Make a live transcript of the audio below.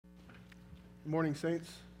Good morning, saints.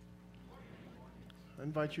 I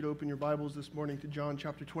invite you to open your Bibles this morning to John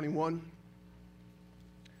chapter 21.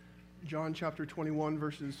 John chapter 21,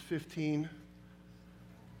 verses 15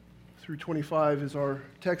 through 25 is our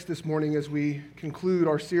text this morning as we conclude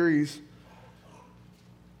our series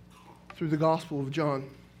through the Gospel of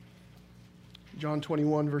John. John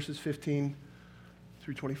 21, verses 15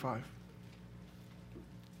 through 25.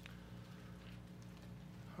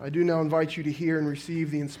 I do now invite you to hear and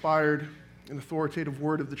receive the inspired and authoritative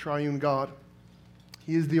word of the triune God.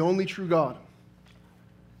 He is the only true God,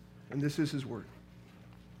 and this is his word.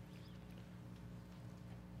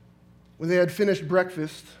 When they had finished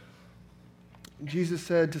breakfast, Jesus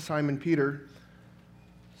said to Simon Peter,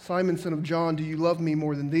 "Simon, son of John, do you love me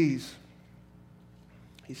more than these?"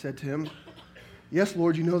 He said to him, "Yes,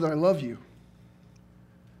 Lord, you know that I love you."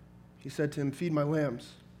 He said to him, "Feed my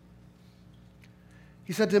lambs."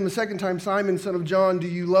 He said to him a second time, "Simon, son of John, do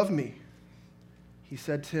you love me?" He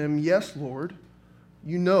said to him, "Yes, Lord,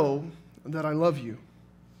 you know that I love you."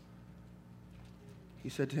 He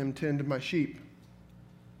said to him, "Tend my sheep."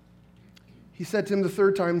 He said to him the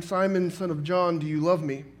third time, "Simon, son of John, do you love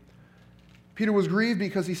me?" Peter was grieved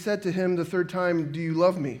because he said to him the third time, "Do you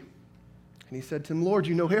love me?" And he said to him, "Lord,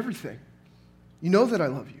 you know everything. You know that I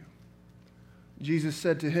love you." Jesus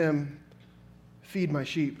said to him, "Feed my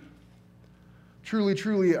sheep. Truly,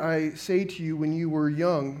 truly, I say to you, when you were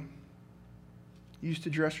young, you used to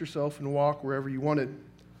dress yourself and walk wherever you wanted.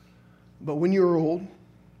 But when you are old,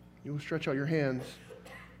 you will stretch out your hands,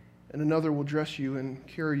 and another will dress you and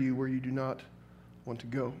carry you where you do not want to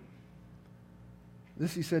go."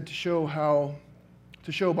 This he said to show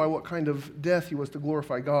by what kind of death he was to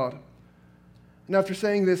glorify God. And after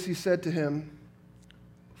saying this, he said to him,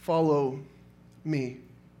 "Follow me."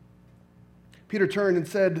 Peter turned and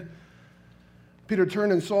saw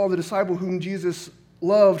the disciple whom Jesus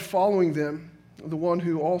loved following them, the one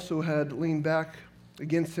who also had leaned back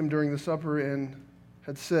against him during the supper and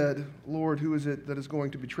had said, "Lord, who is it that is going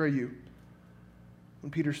to betray you?" When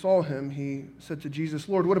Peter saw him, he said to Jesus,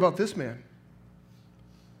 "Lord, what about this man?"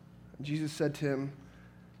 And Jesus said to him,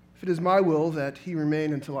 "If it is my will that he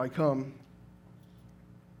remain until I come,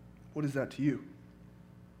 what is that to you?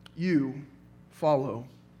 You follow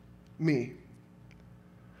me."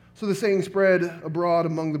 So the saying spread abroad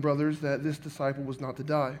among the brothers that this disciple was not to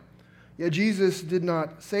die. Yet Jesus did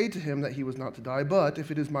not say to him that he was not to die, but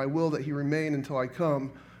if it is my will that he remain until I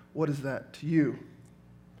come, what is that to you?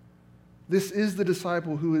 This is the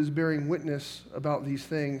disciple who is bearing witness about these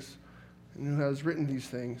things and who has written these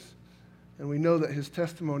things, and we know that his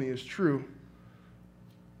testimony is true.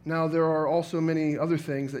 Now there are also many other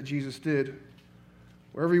things that Jesus did.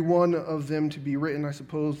 Were every one of them to be written, I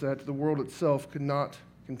suppose that the world itself could not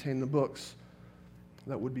contain the books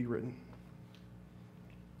that would be written.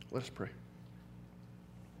 Let us pray.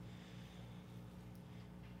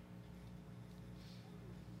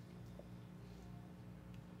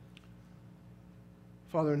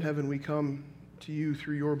 Father in heaven, we come to you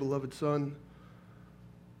through your beloved Son,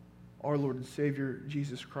 our Lord and Savior,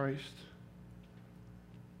 Jesus Christ.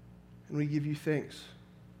 And we give you thanks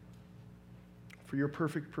for your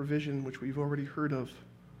perfect provision, which we've already heard of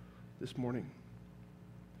this morning.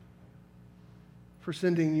 For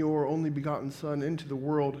sending your only begotten Son into the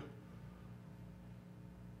world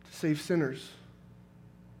to save sinners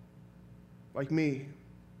like me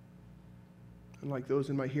and like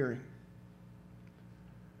those in my hearing.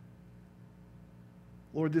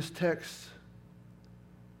 Lord, this text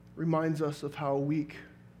reminds us of how weak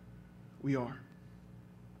we are.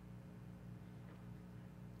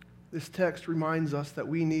 This text reminds us that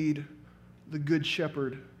we need the Good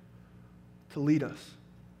Shepherd to lead us.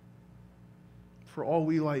 For all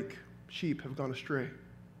we like sheep have gone astray.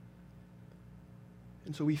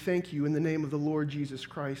 And so we thank you in the name of the Lord Jesus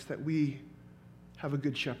Christ that we have a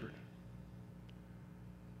good shepherd.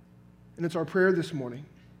 And it's our prayer this morning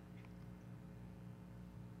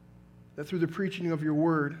that through the preaching of your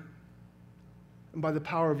word and by the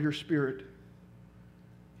power of your Spirit,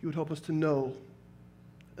 you would help us to know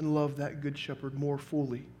and love that good shepherd more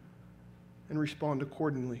fully and respond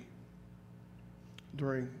accordingly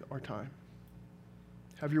during our time.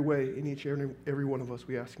 Have your way in each and every one of us,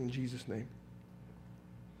 we ask in Jesus' name.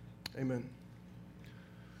 Amen.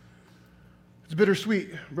 It's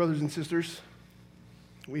bittersweet, brothers and sisters.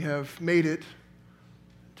 We have made it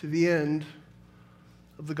to the end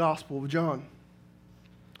of the Gospel of John.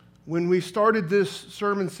 When we started this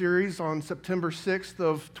sermon series on September 6th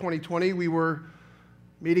of 2020, we were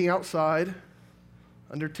meeting outside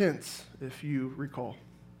under tents, if you recall.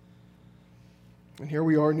 And here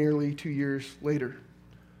we are nearly 2 years later.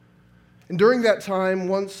 And during that time,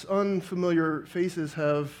 once unfamiliar faces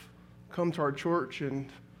have come to our church and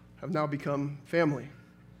have now become family.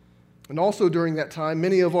 And also during that time,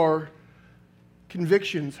 many of our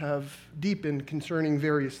convictions have deepened concerning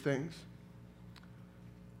various things.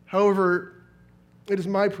 However, it is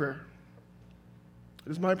my prayer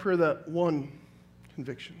that one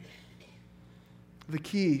conviction, the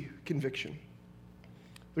key conviction,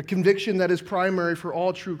 the conviction that is primary for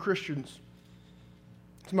all true Christians,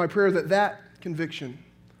 it's my prayer that that conviction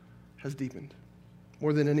has deepened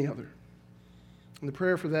more than any other. And the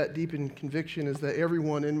prayer for that deepened conviction is that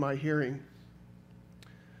everyone in my hearing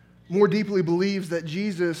more deeply believes that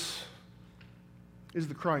Jesus is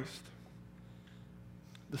the Christ,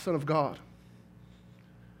 the Son of God.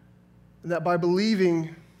 And that by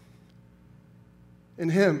believing in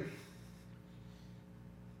him,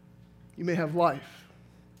 you may have life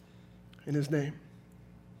in his name.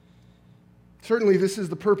 Certainly, this is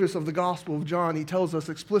the purpose of the Gospel of John. He tells us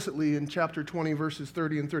explicitly in chapter 20, verses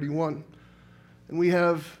 30 and 31. And we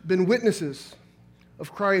have been witnesses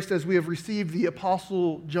of Christ as we have received the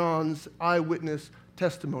Apostle John's eyewitness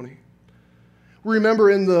testimony. We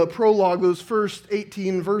remember in the prologue, those first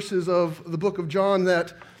 18 verses of the book of John,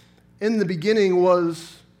 that in the beginning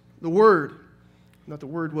was the Word, and that the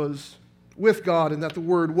Word was with God, and that the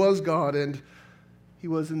Word was God, and he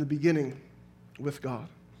was in the beginning with God.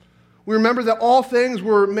 We remember that all things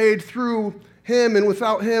were made through him, and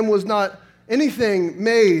without him was not anything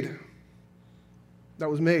made that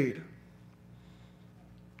was made.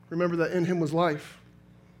 Remember that in him was life,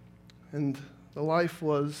 and the life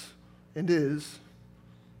was and is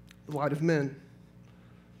the light of men.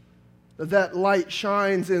 That light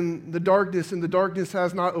shines in the darkness, and the darkness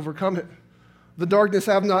has not overcome it. The darkness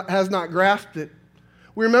has not grasped it.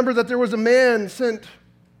 We remember that there was a man sent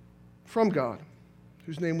from God,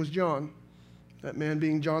 whose name was John, that man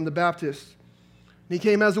being John the Baptist. And he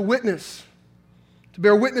came as a witness, to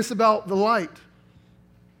bear witness about the light,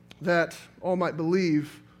 that all might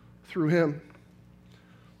believe through him.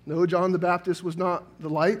 No, John the Baptist was not the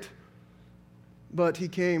light, but he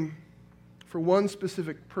came for one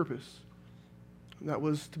specific purpose, and that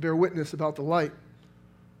was to bear witness about the light.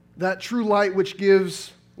 That true light which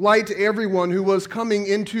gives light to everyone who was coming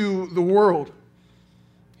into the world.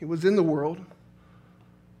 He was in the world.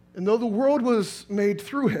 And though the world was made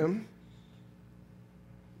through him,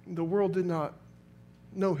 the world did not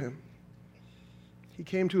know him. He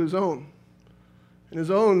came to his own, and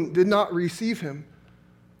his own did not receive him.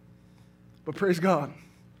 But praise God,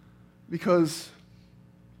 because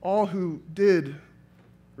all who did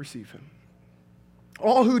receive him,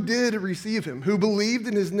 all who did receive him, who believed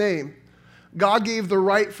in his name, God gave the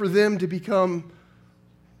right for them to become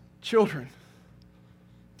children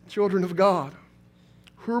of God,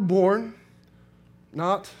 who are born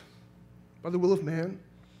not by the will of man,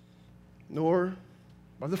 nor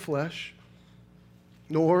by the flesh,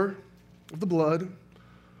 nor of the blood,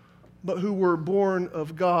 but who were born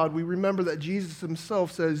of God. We remember that Jesus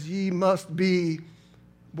himself says, "Ye must be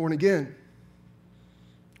born again."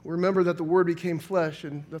 We remember that the Word became flesh,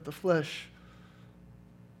 and that the flesh,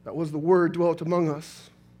 that was the Word, dwelt among us.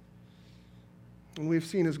 And we've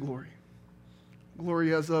seen his glory.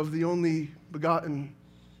 Glory as of the only begotten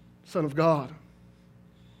Son of God.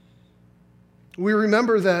 We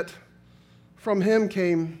remember that from him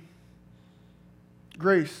came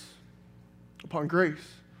grace upon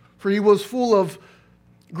grace. For he was full of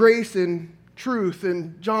grace and truth.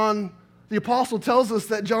 And John the apostle tells us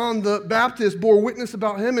that John the Baptist bore witness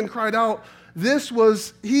about him and cried out, "This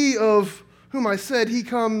was he of whom I said, he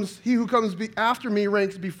who comes after me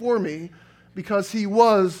ranks before me, because he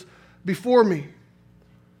was before me."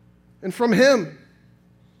 And from him,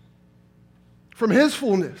 from his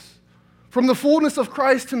fullness, from the fullness of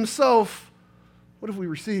Christ himself, what have we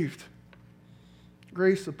received?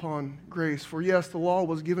 Grace upon grace. For yes, the law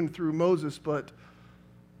was given through Moses, but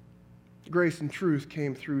grace and truth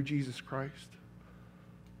came through Jesus Christ.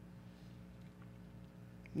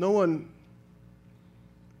 No one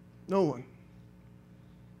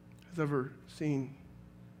has ever seen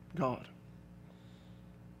God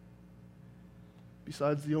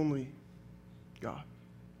besides the only God,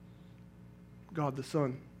 God the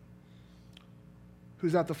Son,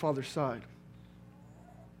 who's at the Father's side.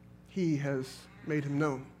 He has made him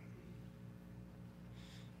known.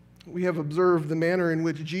 We have observed the manner in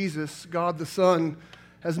which Jesus, God the Son,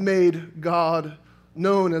 has made God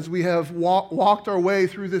known as we have walked our way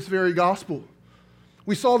through this very gospel.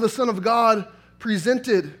 We saw the Son of God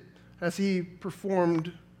presented as he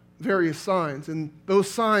performed various signs, and those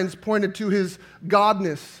signs pointed to his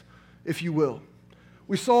godness, if you will.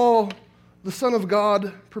 We saw the Son of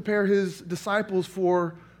God prepare his disciples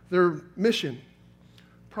for their mission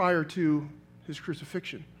prior to his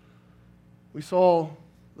crucifixion? We saw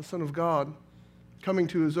the Son of God coming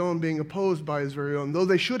to his own, being opposed by his very own. Though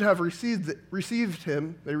they should have received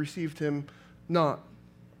him, they received him not.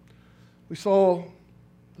 We saw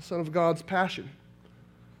the Son of God's passion.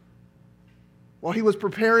 While he was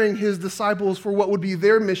preparing his disciples for what would be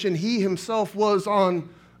their mission, he himself was on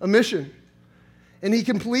a mission. And he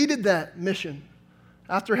completed that mission.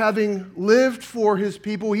 After having lived for his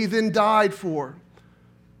people, he then died for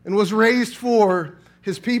and was raised for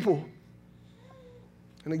his people.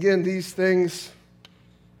 And again, these things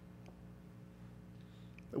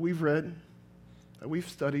that we've read, that we've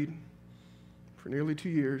studied for nearly 2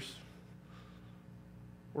 years,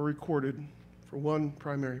 were recorded for one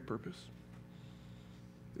primary purpose: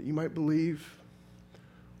 that you might believe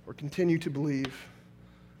or continue to believe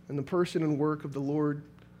in the person and work of the Lord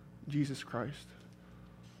Jesus Christ,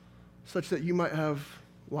 such that you might have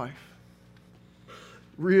life.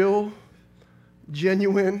 Real,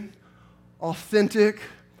 genuine, authentic,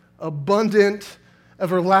 abundant,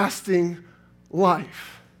 everlasting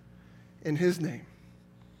life in his name,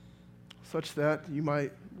 such that you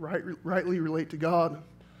might rightly relate to God,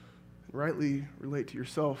 rightly relate to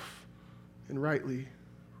yourself, and rightly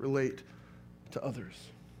relate to others.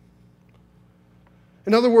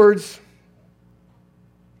 In other words,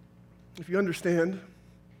 if you understand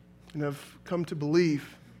and have come to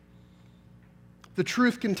believe the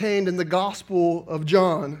truth contained in the Gospel of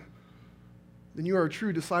John, then you are a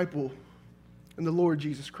true disciple in the Lord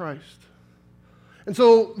Jesus Christ. And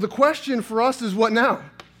so the question for us is, what now?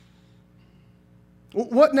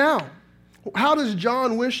 What now? How does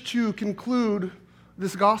John wish to conclude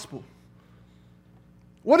this gospel?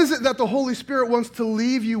 What is it that the Holy Spirit wants to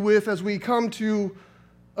leave you with as we come to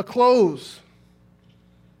a close?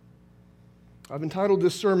 I've entitled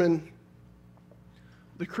this sermon,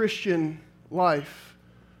 "The Christian Life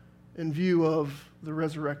in View of the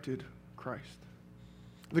Resurrected Christ."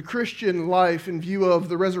 The Christian life in view of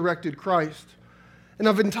the resurrected Christ. And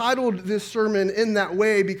I've entitled this sermon in that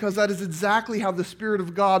way because that is exactly how the Spirit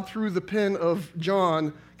of God, through the pen of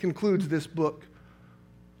John, concludes this book.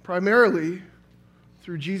 Primarily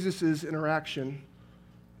through Jesus' interaction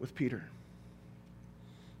with Peter.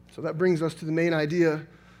 So that brings us to the main idea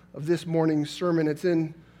of this morning's sermon. It's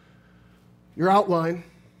in your outline.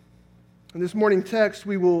 In this morning text,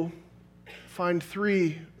 we will find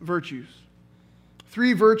three virtues.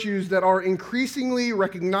 Three virtues that are increasingly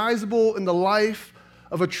recognizable in the life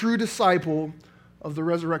of a true disciple of the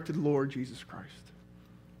resurrected Lord Jesus Christ.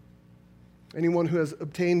 Anyone who has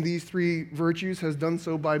obtained these three virtues has done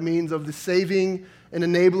so by means of the saving and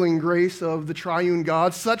enabling grace of the triune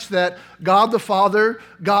God, such that God the Father,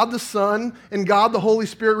 God the Son, and God the Holy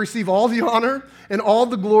Spirit receive all the honor and all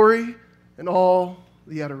the glory and all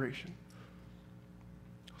the adoration.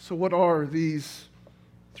 So what are these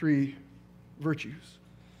three virtues?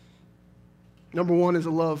 Number one is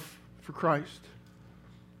a love for Christ.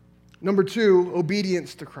 Number two,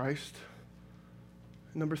 obedience to Christ.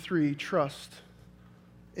 Number three, trust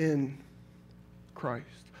in Christ.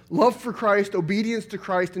 Love for Christ, obedience to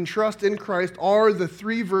Christ, and trust in Christ are the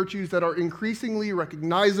three virtues that are increasingly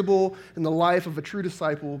recognizable in the life of a true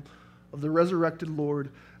disciple of the resurrected Lord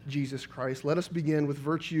Jesus Christ. Let us begin with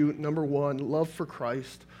virtue number one, love for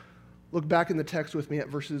Christ. Look back in the text with me at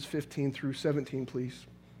verses 15 through 17, please.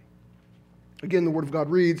 Again, the Word of God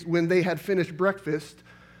reads, "When they had finished breakfast,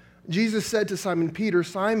 Jesus said to Simon Peter,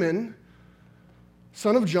 'Simon,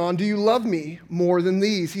 son of John, do you love me more than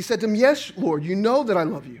these?' He said to him, 'Yes, Lord, you know that I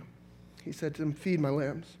love you.' He said to him, 'Feed my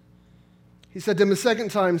lambs.' He said to him a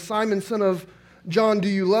second time, 'Simon, son of John, do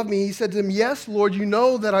you love me?' He said to him, 'Yes, Lord, you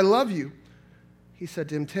know that I love you.' He said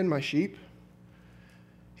to him, 'Tend my sheep.'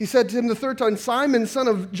 He said to him the third time, 'Simon, son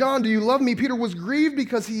of John, do you love me?' Peter was grieved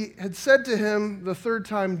because he had said to him the third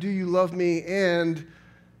time, 'Do you love me?' And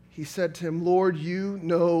he said to him, 'Lord, you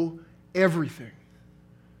know everything.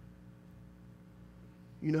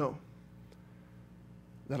 You know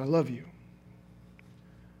that I love you.'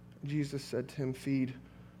 Jesus said to him, 'Feed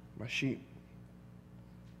my sheep.'"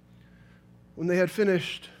 When they had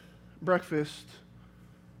finished breakfast,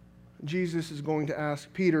 Jesus is going to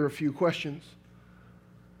ask Peter a few questions.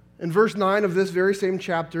 And verse 9 of this very same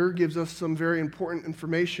chapter gives us some very important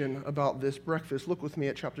information about this breakfast. Look with me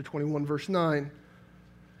at chapter 21, verse 9.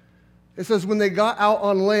 It says, "When they got out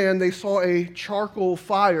on land, they saw a charcoal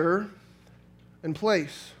fire in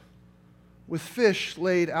place, with fish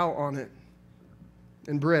laid out on it,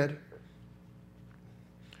 and bread."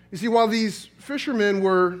 You see, while these fishermen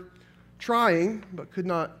were trying, but could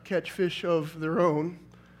not catch fish of their own,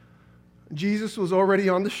 Jesus was already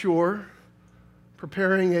on the shore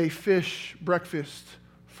preparing a fish breakfast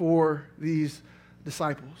for these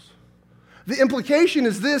disciples. The implication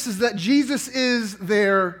is this, is that Jesus is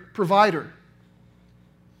their provider.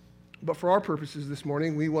 But for our purposes this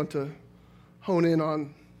morning, we want to hone in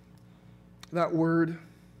on that word,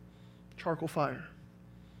 charcoal fire.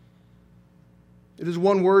 It is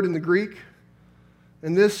one word in the Greek,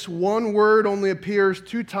 and this one word only appears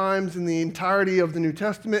 2 times in the entirety of the New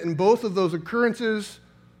Testament, and both of those occurrences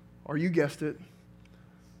are, you guessed it,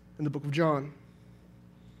 in the book of John.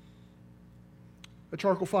 A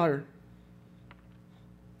charcoal fire.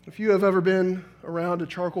 If you have ever been around a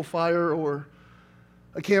charcoal fire or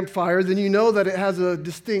a campfire, then you know that it has a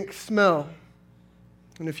distinct smell.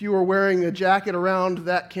 And if you were wearing a jacket around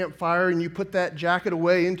that campfire and you put that jacket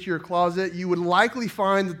away into your closet, you would likely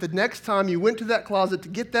find that the next time you went to that closet to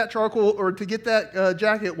get that charcoal or to get that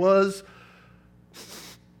jacket was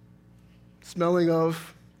smelling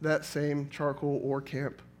of that same charcoal or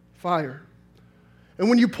campfire. And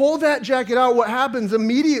when you pull that jacket out, what happens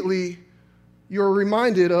immediately? You're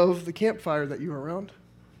reminded of the campfire that you were around.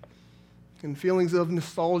 And feelings of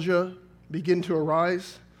nostalgia begin to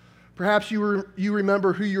arise. Perhaps you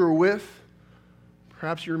remember who you were with.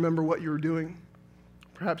 Perhaps you remember what you were doing.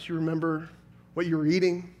 Perhaps you remember what you were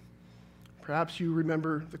eating. Perhaps you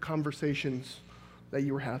remember the conversations that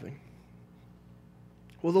you were having.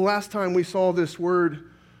 Well, the last time we saw this word,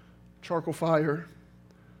 charcoal fire,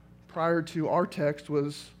 prior to our text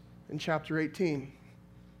was in chapter 18.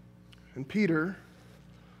 And Peter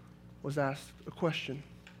was asked a question.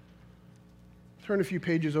 Turn a few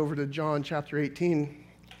pages over to John chapter 18,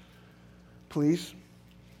 please.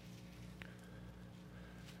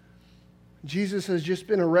 Jesus has just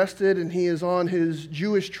been arrested and he is on his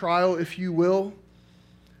Jewish trial, if you will.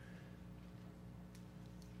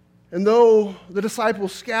 And though the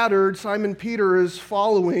disciples scattered, Simon Peter is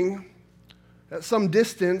following at some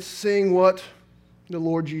distance, seeing what the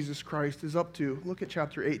Lord Jesus Christ is up to. Look at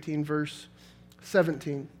chapter 18, verse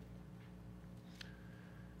 17.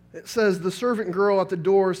 It says, "The servant girl at the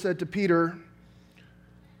door said to Peter,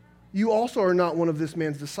 'You also are not one of this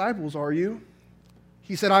man's disciples, are you?'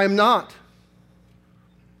 He said, 'I am not.'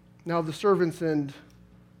 Now the servants and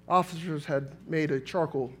officers had made a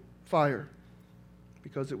charcoal fire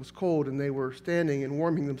because it was cold and they were standing and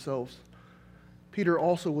warming themselves. Peter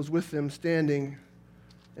also was with them, standing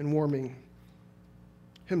and warming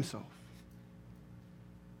himself."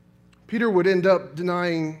 Peter would end up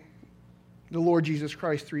denying the Lord Jesus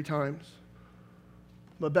Christ 3 times.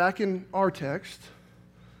 But back in our text,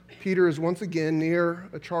 Peter is once again near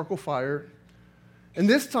a charcoal fire, and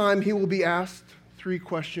this time he will be asked 3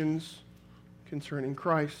 questions concerning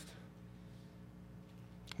Christ.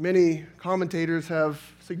 Many commentators have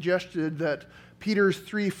suggested that Peter's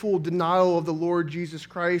threefold denial of the Lord Jesus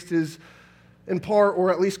Christ is in part,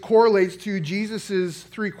 or at least correlates to Jesus'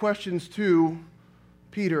 3 questions to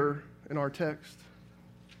Peter in our text.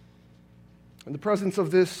 And the presence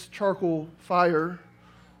of this charcoal fire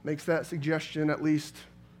makes that suggestion, at least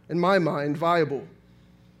in my mind, viable.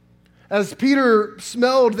 As Peter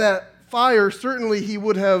smelled that fire, certainly he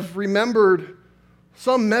would have remembered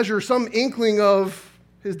some measure, some inkling of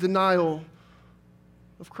his denial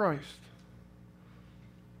of Christ.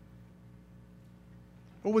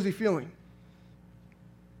 What was he feeling?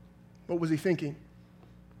 What was he thinking?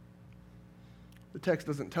 The text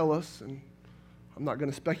doesn't tell us, and I'm not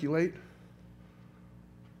going to speculate.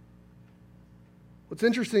 What's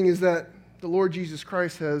interesting is that the Lord Jesus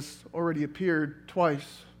Christ has already appeared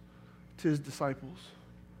twice to his disciples.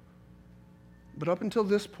 But up until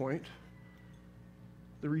this point,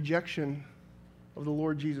 the rejection of the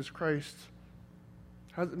Lord Jesus Christ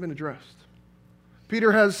hasn't been addressed.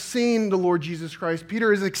 Peter has seen the Lord Jesus Christ.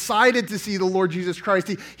 Peter is excited to see the Lord Jesus Christ.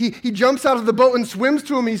 He jumps out of the boat and swims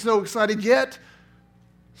to him. He's so excited, yet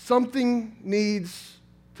something needs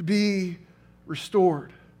to be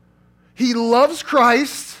restored. He loves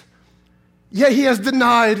Christ, yet he has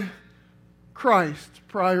denied Christ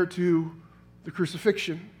prior to the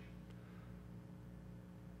crucifixion.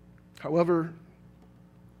 However,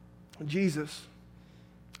 Jesus,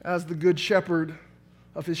 as the good shepherd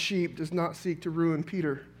of his sheep, does not seek to ruin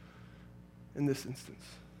Peter in this instance.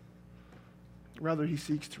 Rather, he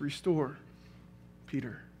seeks to restore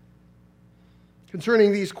Peter.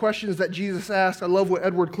 Concerning these questions that Jesus asked, I love what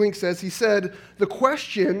Edward Klink says. He said, "The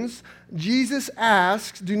questions Jesus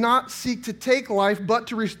asks do not seek to take life, but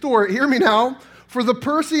to restore it." Hear me now. For the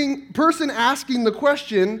person asking the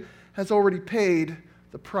question has already paid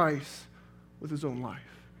the price with his own life.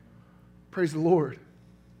 Praise the Lord.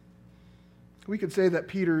 We could say that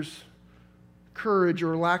Peter's courage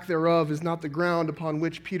or lack thereof is not the ground upon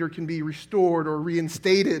which Peter can be restored or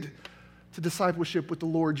reinstated to discipleship with the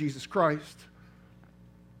Lord Jesus Christ.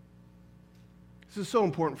 This is so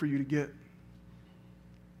important for you to get.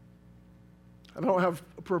 I don't have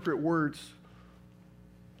appropriate words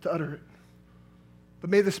to utter it. But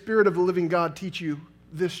may the Spirit of the living God teach you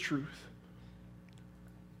this truth.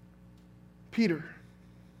 Peter,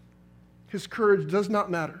 his courage does not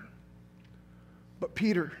matter. But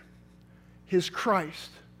Peter, his Christ,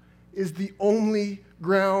 is the only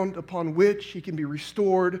ground upon which he can be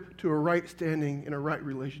restored to a right standing in a right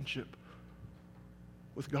relationship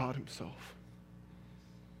with God himself.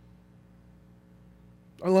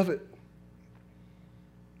 I love it.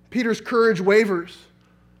 Peter's courage wavers,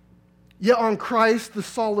 yet on Christ, the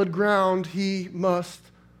solid ground, he must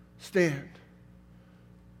stand.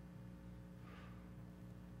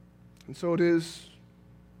 And so it is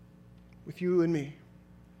with you and me.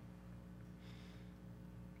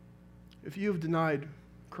 If you have denied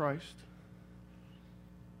Christ,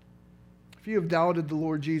 if you have doubted the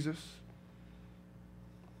Lord Jesus,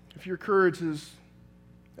 if your courage has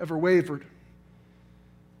ever wavered,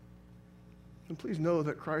 then please know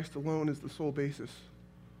that Christ alone is the sole basis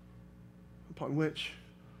upon which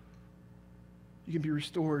you can be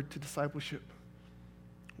restored to discipleship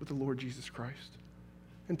with the Lord Jesus Christ.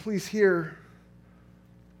 And please hear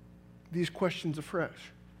these questions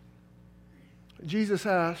afresh. Jesus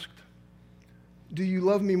asked, "Do you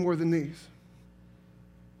love me more than these?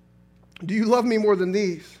 Do you love me more than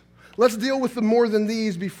these?" Let's deal with the more than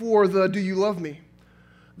these before the do you love me.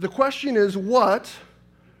 The question is, what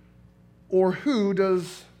or who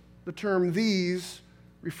does the term these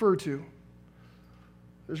refer to?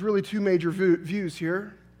 There's really two major views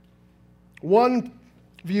here. One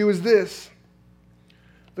view is this.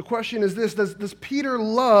 The question is this: does Peter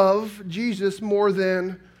love Jesus more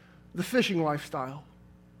than the fishing lifestyle?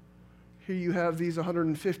 Here you have these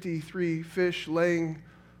 153 fish laying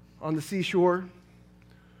on the seashore.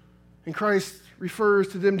 And Christ refers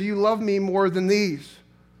to them, "Do you love me more than these?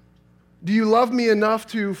 Do you love me enough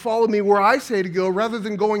to follow me where I say to go rather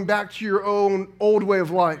than going back to your own old way of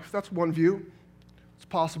life?" That's one view. It's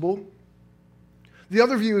possible. The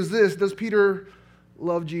other view is this: does Peter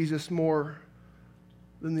love Jesus more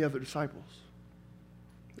than the other disciples?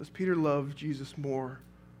 Does Peter love Jesus more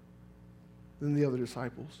than the other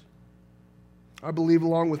disciples? I believe,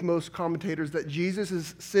 along with most commentators, that Jesus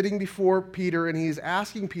is sitting before Peter and he is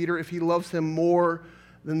asking Peter if he loves him more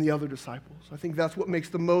than the other disciples. I think that's what makes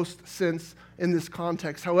the most sense in this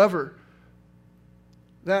context. However,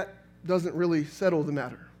 that doesn't really settle the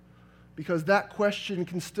matter, because that question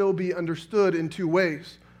can still be understood in two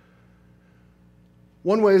ways.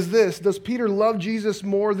 One way is this: does Peter love Jesus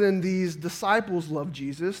more than these disciples love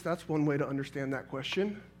Jesus? That's one way to understand that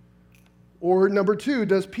question. Or number two,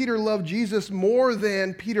 does Peter love Jesus more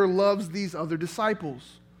than Peter loves these other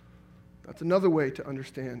disciples? That's another way to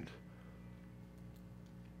understand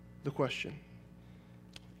the question.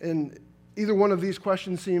 And either one of these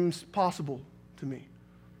questions seems possible to me.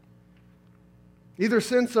 Either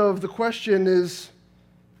sense of the question is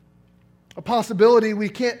a possibility. We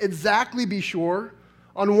can't exactly be sure.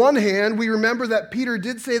 On one hand, we remember that Peter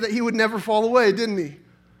did say that he would never fall away, didn't he?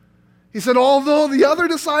 He said, "Although the other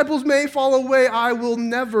disciples may fall away, I will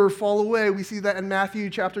never fall away." We see that in Matthew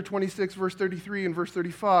chapter 26, verse 33 and verse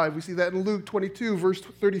 35. We see that in Luke 22, verse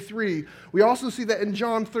 33. We also see that in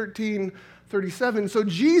John 13, 37. So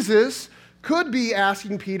Jesus could be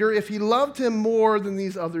asking Peter if he loved him more than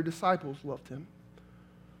these other disciples loved him.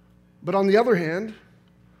 But on the other hand,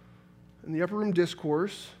 in the upper room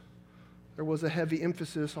discourse, there was a heavy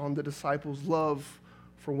emphasis on the disciples' love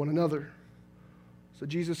for one another. So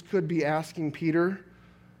Jesus could be asking Peter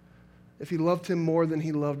if he loved him more than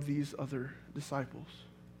he loved these other disciples.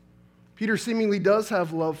 Peter seemingly does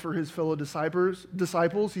have love for his fellow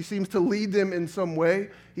disciples. He seems to lead them in some way.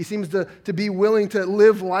 He seems to be willing to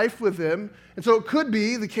live life with them. And so it could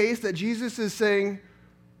be the case that Jesus is saying,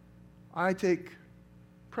 "I take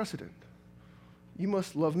precedent. You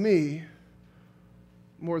must love me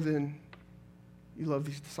more than you love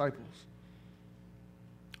these disciples."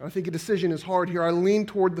 I think a decision is hard here. I lean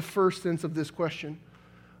toward the first sense of this question.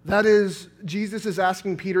 That is, Jesus is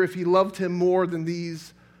asking Peter if he loved him more than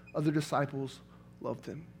these other disciples loved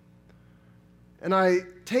him. And I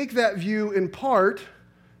take that view in part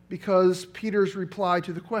because Peter's reply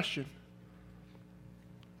to the question.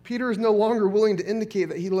 Peter is no longer willing to indicate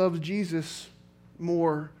that he loves Jesus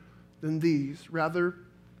more than these. Rather,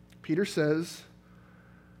 Peter says,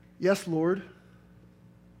 "Yes, Lord,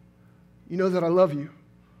 you know that I love you."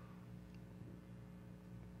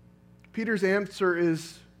 Peter's answer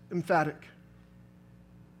is emphatic.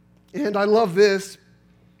 And I love this.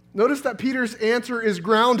 Notice that Peter's answer is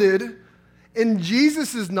grounded in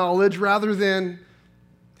Jesus' knowledge rather than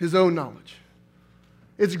his own knowledge.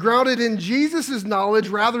 It's grounded in Jesus' knowledge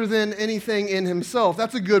rather than anything in himself.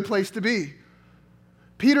 That's a good place to be.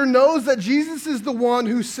 Peter knows that Jesus is the one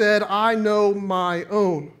who said, I know my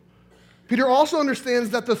own. Peter also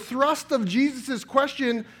understands that the thrust of Jesus'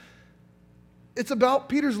 question, it's about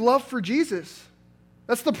Peter's love for Jesus.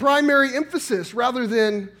 That's the primary emphasis rather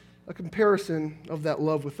than a comparison of that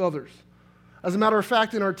love with others. As a matter of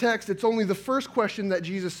fact, in our text, it's only the first question that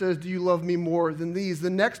Jesus says, do you love me more than these? The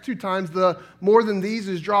next two times, the more than these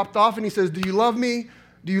is dropped off, and he says, do you love me?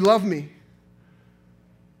 Do you love me?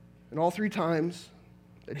 And all three times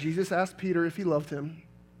that Jesus asked Peter if he loved him,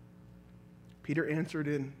 Peter answered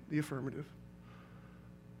in the affirmative.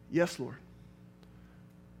 Yes, Lord.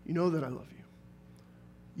 You know that I love you.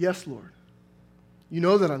 Yes, Lord. You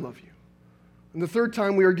know that I love you. And the third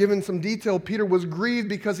time we are given some detail. Peter was grieved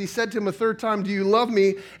because he said to him a third time, do you love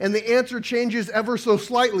me? And the answer changes ever so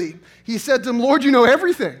slightly. He said to him, Lord, you know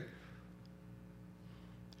everything.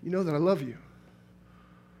 You know that I love you.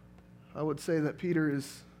 I would say that Peter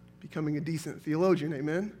is becoming a decent theologian,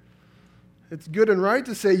 amen? It's good and right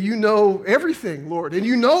to say, you know everything, Lord, and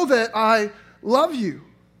you know that I love you.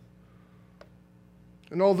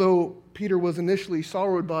 And although Peter was initially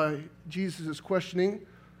sorrowed by Jesus' questioning,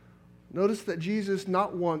 notice that Jesus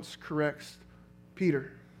not once corrects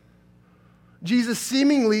Peter. Jesus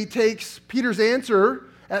seemingly takes Peter's answer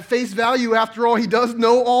at face value. After all, he does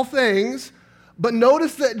know all things. But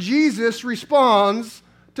notice that Jesus responds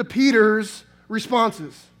to Peter's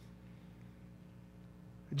responses.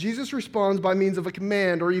 Jesus responds by means of a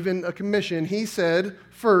command or even a commission. He said,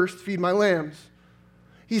 first, feed my lambs.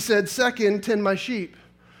 He said, second, tend my sheep.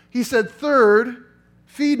 He said, third,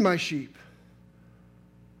 feed my sheep.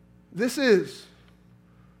 This is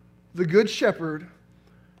the good shepherd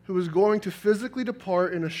who is going to physically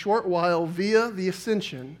depart in a short while via the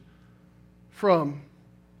ascension from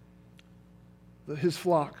his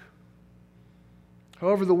flock.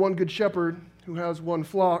 However, the one good shepherd who has one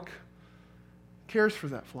flock cares for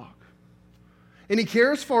that flock. And he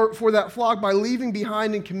cares for that flock by leaving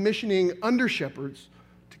behind and commissioning under-shepherds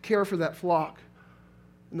to care for that flock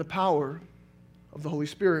in the power of the Holy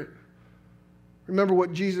Spirit. Remember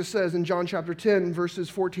what Jesus says in John chapter 10, verses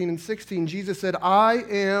 14 and 16. Jesus said, I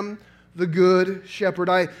am the good shepherd.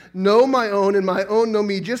 I know my own, and my own know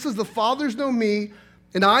me. Just as the fathers know me,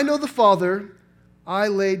 and I know the Father, I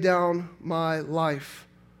lay down my life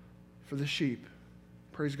for the sheep.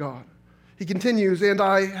 Praise God. He continues, and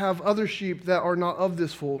I have other sheep that are not of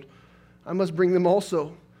this fold. I must bring them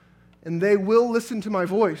also, and they will listen to my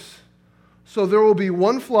voice. So there will be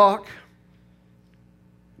one flock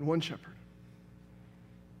and one shepherd.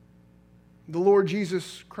 The Lord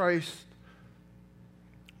Jesus Christ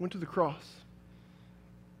went to the cross,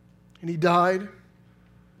 and he died, and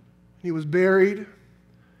he was buried,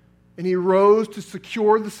 and he rose to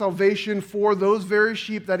secure the salvation for those very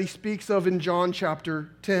sheep that he speaks of in John chapter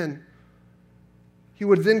 10. He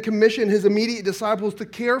would then commission his immediate disciples to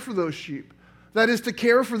care for those sheep, that is, to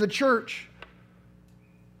care for the church.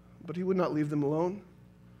 But he would not leave them alone.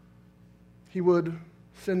 He would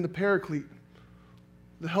send the Paraclete,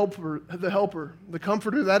 the helper, the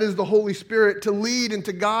comforter, that is the Holy Spirit, to lead and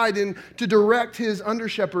to guide and to direct his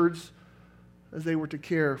under-shepherds as they were to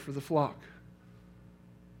care for the flock.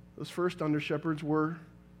 Those first under-shepherds were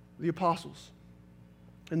the apostles.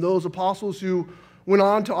 And those apostles who went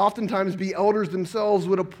on to oftentimes be elders themselves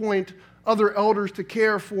would appoint other elders to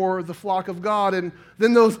care for the flock of God. And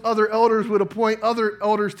then those other elders would appoint other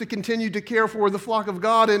elders to continue to care for the flock of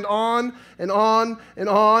God, and on and on and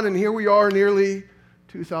on. And here we are nearly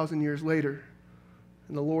 2,000 years later,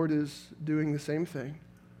 and the Lord is doing the same thing.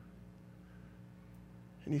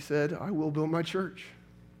 And he said, I will build my church,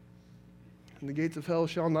 and the gates of hell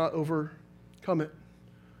shall not overcome it.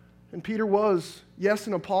 And Peter was, yes,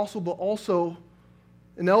 an apostle, but also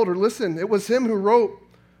an elder. Listen, it was him who wrote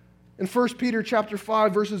in 1 Peter chapter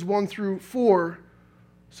 5, verses 1 through 4,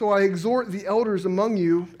 so I exhort the elders among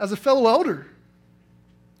you as a fellow elder,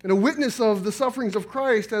 and a witness of the sufferings of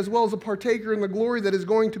Christ, as well as a partaker in the glory that is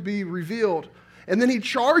going to be revealed. And then he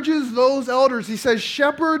charges those elders. He says,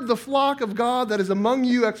 shepherd the flock of God that is among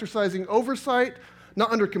you, exercising oversight,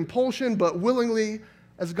 not under compulsion, but willingly,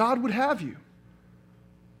 as God would have you.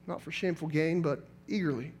 Not for shameful gain, but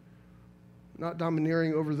eagerly. Not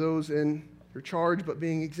domineering over those in your charge, but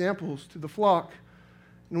being examples to the flock.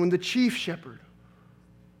 And when the chief shepherd,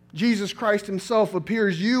 Jesus Christ himself,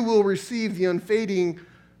 appears, you will receive the unfading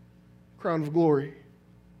crown of glory.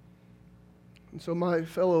 And so, my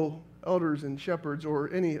fellow elders and shepherds,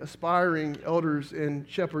 or any aspiring elders and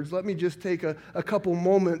shepherds, let me just take a couple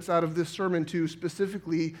moments out of this sermon to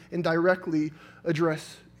specifically and directly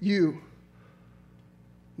address you.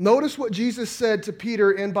 Notice what Jesus said to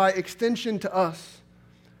Peter and by extension to us.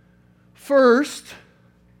 First,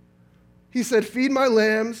 he said, feed my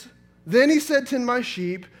lambs. Then he said, tend my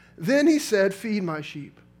sheep. Then he said, feed my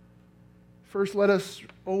sheep. First, let us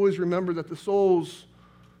always remember that the souls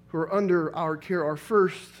who are under our care are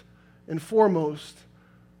first and foremost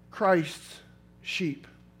Christ's sheep.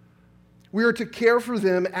 We are to care for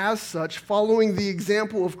them as such, following the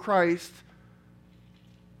example of Christ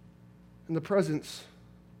in the presence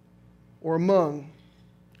or among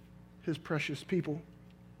his precious people.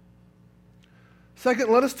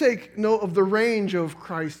 Second, let us take note of the range of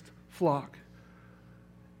Christ's flock.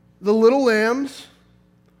 The little lambs,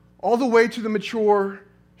 all the way to the mature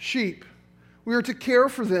sheep. We are to care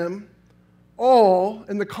for them all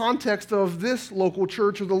in the context of this local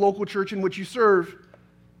church or the local church in which you serve.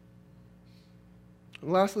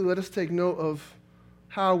 And lastly, let us take note of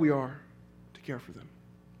how we are to care for them.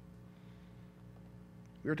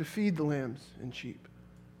 We are to feed the lambs and sheep.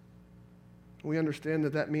 We understand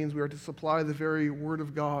that means we are to supply the very Word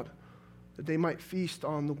of God, that they might feast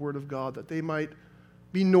on the Word of God, that they might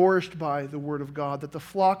be nourished by the Word of God, that the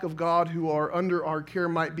flock of God who are under our care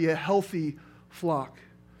might be a healthy flock.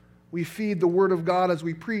 We feed the Word of God as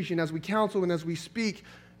we preach and as we counsel and as we speak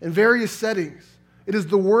in various settings. It is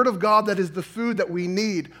the Word of God that is the food that we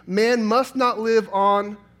need. Man must not live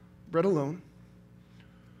on bread alone,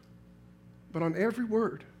 but on every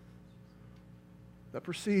word that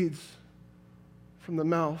proceeds from the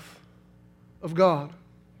mouth of God.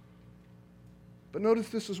 But notice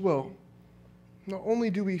this as well. Not only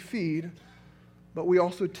do we feed, but we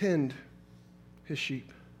also tend his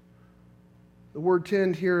sheep. The word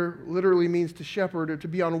tend here literally means to shepherd or to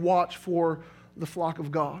be on watch for the flock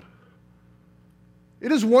of God.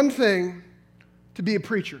 It is one thing to be a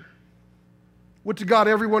preacher. Would to God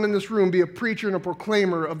everyone in this room be a preacher and a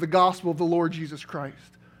proclaimer of the gospel of the Lord Jesus Christ.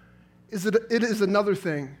 It is another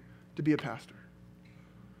thing to be a pastor.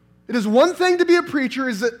 It is one thing to be a preacher,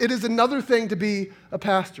 it is another thing to be a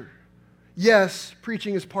pastor. Yes,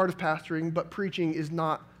 preaching is part of pastoring, but preaching is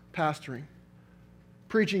not pastoring.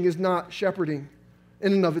 Preaching is not shepherding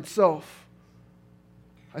in and of itself.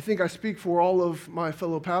 I think I speak for all of my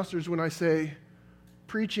fellow pastors when I say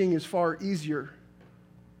preaching is far easier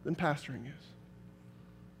than pastoring is.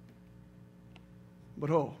 But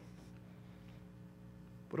oh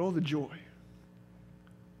the joy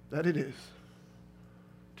that it is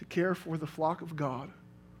to care for the flock of God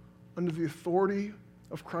under the authority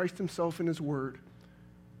of Christ himself in his word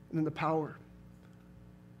and in the power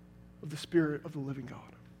of the Spirit of the living God.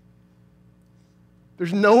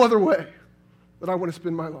 There's no other way that I want to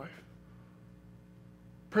spend my life.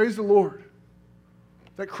 Praise the Lord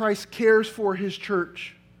that Christ cares for his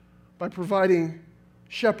church by providing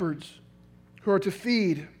shepherds who are to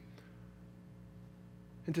feed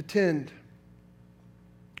and to tend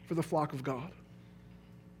for the flock of God.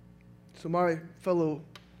 So my fellow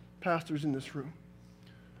pastors in this room,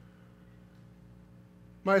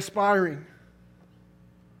 my aspiring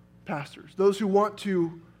pastors, those who want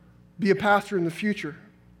to be a pastor in the future,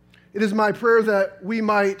 it is my prayer that we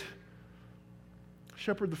might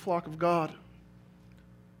shepherd the flock of God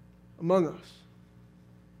among us,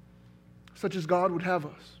 such as God would have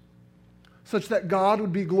us, such that God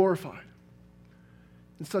would be glorified,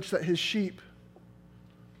 and such that his sheep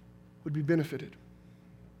would be benefited.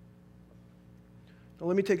 Now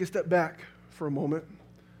let me take a step back for a moment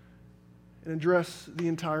and address the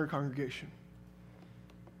entire congregation.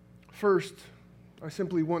 First, I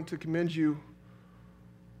simply want to commend you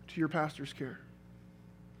to your pastor's care.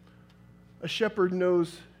 A shepherd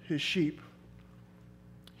knows his sheep.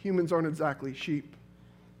 Humans aren't exactly sheep.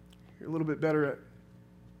 You're a little bit better at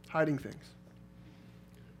hiding things.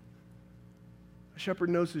 A shepherd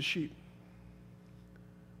knows his sheep.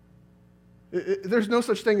 There's no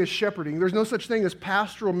such thing as shepherding. There's no such thing as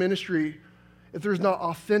pastoral ministry if there's not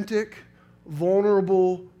authentic,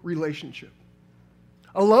 vulnerable relationship.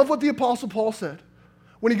 I love what the Apostle Paul said.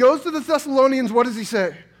 When he goes to the Thessalonians, what does he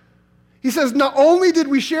say? He says, not only did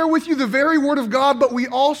we share with you the very word of God, but we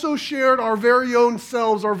also shared our very own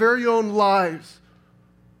selves, our very own lives.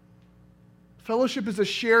 Fellowship is a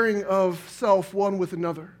sharing of self one with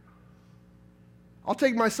another. I'll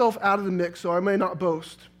take myself out of the mix so I may not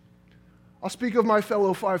boast. I'll speak of my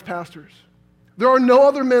fellow 5 pastors. There are no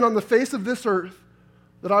other men on the face of this earth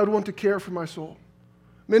that I would want to care for my soul.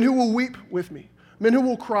 Men who will weep with me. Men who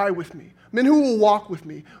will cry with me. Men who will walk with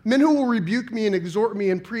me. Men who will rebuke me and exhort me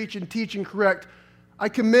and preach and teach and correct. I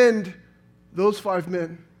commend those 5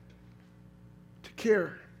 men to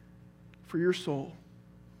care for your soul.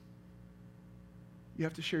 You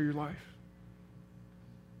have to share your life.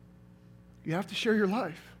 You have to share your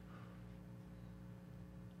life.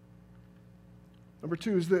 Number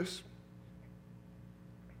 2 is this.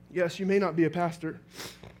 Yes, you may not be a pastor,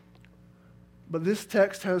 but this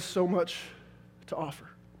text has so much to offer.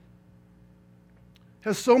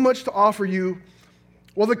 Has so much to offer you.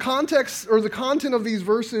 Well, the context or the content of these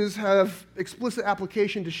verses have explicit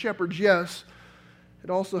application to shepherds, yes. It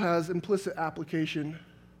also has implicit application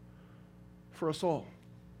for us all.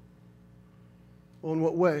 Well, in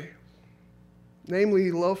what way?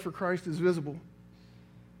 Namely, love for Christ is visible.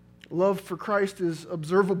 Love for Christ is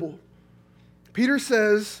observable. Peter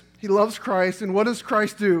says he loves Christ, and what does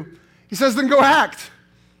Christ do? He says, then go act.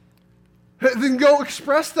 Then go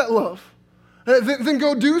express that love. Then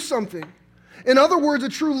go do something. In other words, a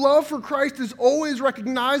true love for Christ is always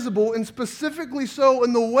recognizable, and specifically so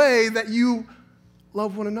in the way that you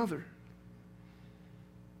love one another.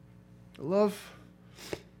 The love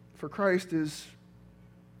for Christ is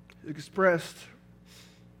expressed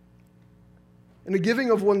in the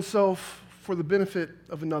giving of oneself for the benefit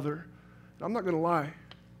of another. I'm not going to lie.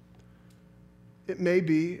 It may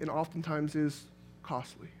be, and oftentimes is,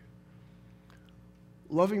 costly.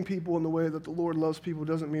 Loving people in the way that the Lord loves people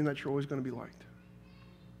doesn't mean that you're always going to be liked.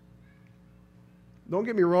 Don't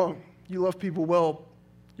get me wrong. You love people well,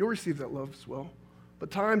 you'll receive that love as well. But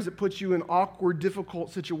times it puts you in awkward,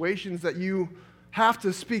 difficult situations that you have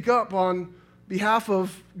to speak up on behalf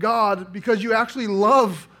of God because you actually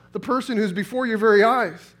love the person who's before your very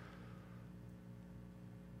eyes.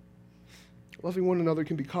 Loving one another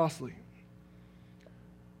can be costly.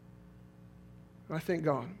 And I thank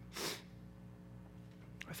God.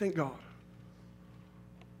 I thank God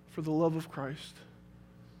for the love of Christ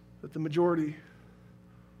that the majority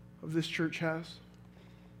of this church has.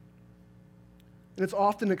 And it's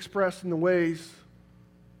often expressed in the ways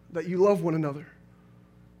that you love one another.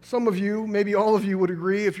 Some of you, maybe all of you, would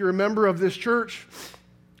agree, if you're a member of this church,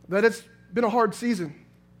 that it's been a hard season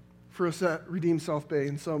for us at Redeemed South Bay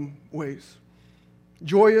in some ways.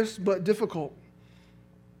 Joyous but difficult.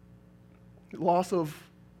 Loss of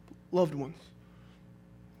loved ones.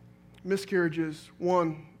 Miscarriages,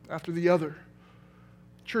 one after the other.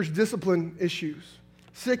 Church discipline issues.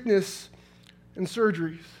 Sickness and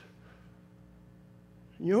surgeries.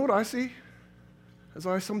 You know what I see? As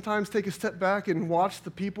I sometimes take a step back and watch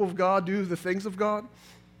the people of God do the things of God,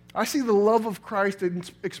 I see the love of Christ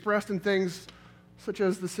expressed in things such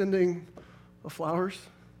as the sending of flowers,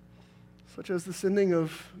 such as the sending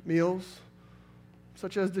of meals,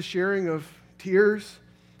 such as the sharing of tears,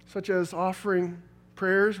 such as offering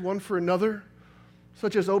prayers one for another,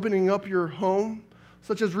 such as opening up your home,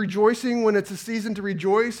 such as rejoicing when it's a season to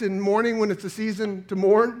rejoice and mourning when it's a season to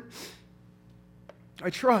mourn. I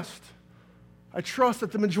trust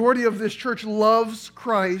that the majority of this church loves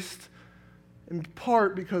Christ in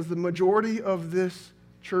part because the majority of this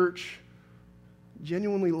church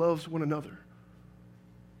genuinely loves one another.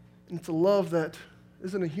 And it's a love that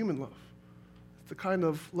isn't a human love. It's the kind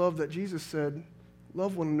of love that Jesus said,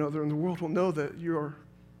 love one another and the world will know that you are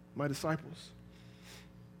my disciples.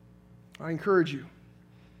 I encourage you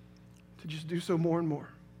to just do so more and more.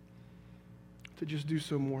 To just do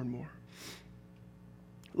so more and more.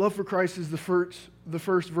 Love for Christ is the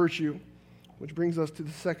first virtue, which brings us to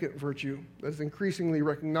the second virtue that is increasingly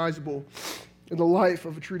recognizable in the life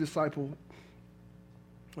of a true disciple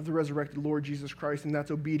of the resurrected Lord Jesus Christ, and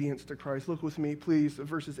that's obedience to Christ. Look with me, please, at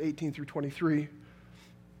verses 18 through 23.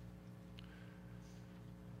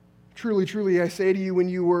 Truly, truly, I say to you, when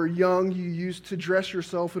you were young, you used to dress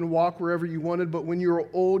yourself and walk wherever you wanted, but when you are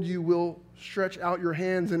old, you will stretch out your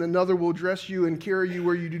hands, and another will dress you and carry you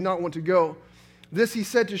where you do not want to go. This he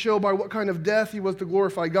said to show by what kind of death he was to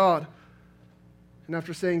glorify God. And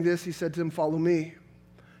after saying this, he said to him, follow me.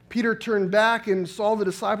 Peter turned back and saw the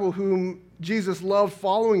disciple whom Jesus loved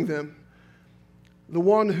following them, the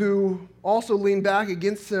one who also leaned back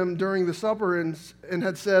against him during the supper and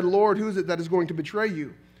had said, Lord, who is it that is going to betray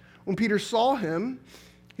you? When Peter saw him,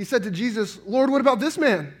 he said to Jesus, Lord, what about this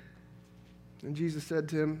man? And Jesus said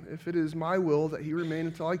to him, if it is my will that he remain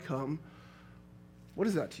until I come, what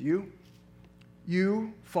is that to you?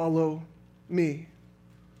 You follow me.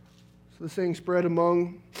 So the saying spread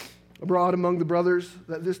abroad among the brothers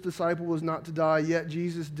that this disciple was not to die, yet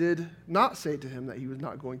Jesus did not say to him that he was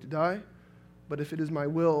not going to die. But if it is my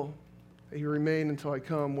will that he remain until I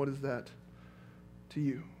come, what is that to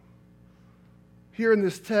you? Here in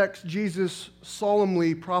this text, Jesus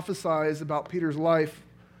solemnly prophesies about Peter's life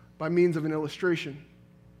by means of an illustration.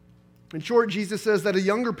 In short, Jesus says that a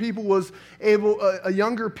younger Peter was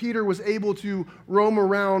able to roam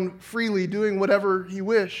around freely, doing whatever he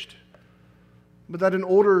wished, but that an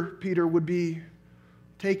older Peter would be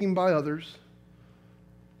taken by others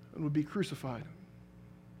and would be crucified.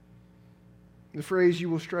 The phrase, "you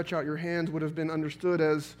will stretch out your hands," would have been understood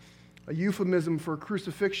as a euphemism for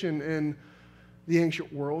crucifixion in the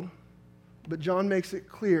ancient world, but John makes it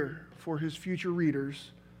clear for his future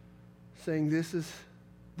readers, saying this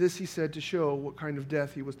he said to show what kind of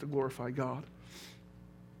death he was to glorify God.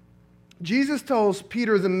 Jesus tells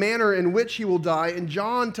Peter the manner in which he will die, and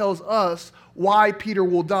John tells us why Peter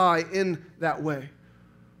will die in that way.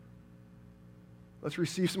 Let's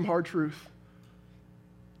receive some hard truth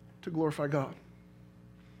to glorify God.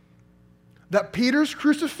 That Peter's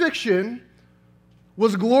crucifixion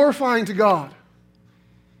was glorifying to God.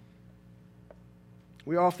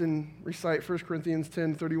 We often recite 1 Corinthians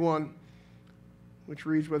 10:31, which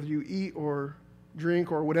reads, "Whether you eat or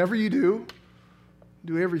drink or whatever you do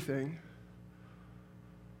everything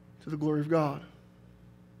to the glory of God."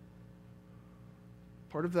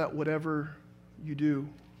 Part of that whatever you do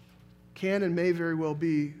can and may very well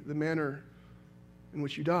be the manner in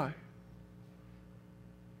which you die.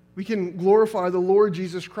 We can glorify the Lord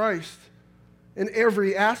Jesus Christ in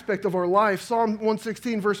every aspect of our life. Psalm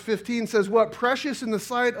 116, verse 15 says, "What precious in the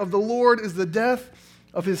sight of the Lord is the death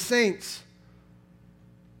of his saints."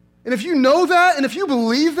 And if you know that, and if you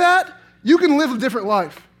believe that, you can live a different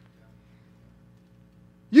life.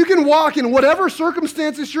 You can walk in whatever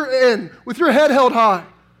circumstances you're in with your head held high.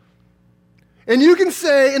 And you can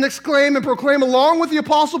say and exclaim and proclaim along with the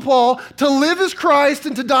Apostle Paul, to live is Christ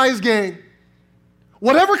and to die is gain.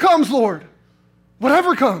 Whatever comes, Lord,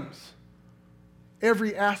 whatever comes,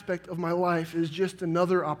 every aspect of my life is just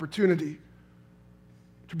another opportunity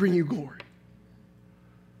to bring you glory.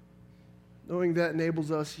 Knowing that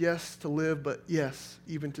enables us, yes, to live, but yes,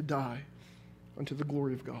 even to die unto the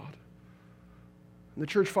glory of God. And the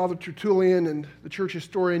church father Tertullian and the church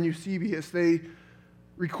historian Eusebius, they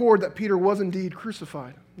record that Peter was indeed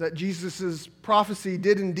crucified, that Jesus' prophecy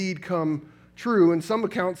did indeed come true, and some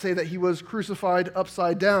accounts say that he was crucified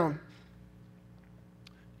upside down.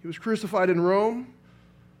 He was crucified in Rome,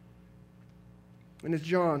 and it's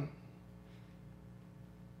John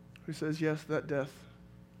who says, yes, that death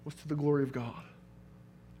was to the glory of God.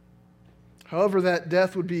 However, that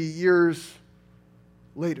death would be years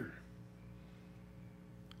later.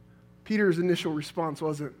 Peter's initial response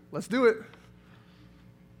wasn't, let's do it.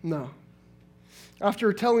 No.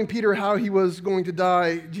 After telling Peter how he was going to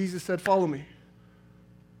die, Jesus said, follow me.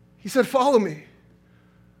 He said, follow me.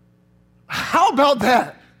 How about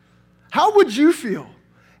that? How would you feel?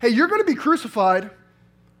 Hey, you're going to be crucified.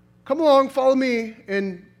 Come along, follow me,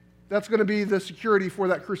 and that's going to be the security for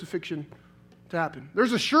that crucifixion to happen.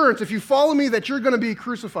 There's assurance if you follow me that you're going to be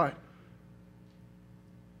crucified.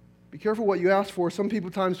 Be careful what you ask for.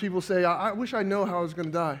 Sometimes people say, I wish I know how I was going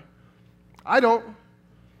to die. I don't.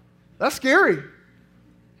 That's scary.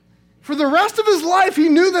 For the rest of his life, he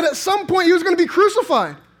knew that at some point he was going to be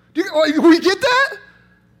crucified. We get that?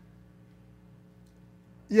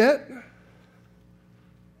 Yet,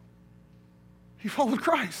 he followed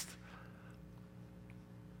Christ.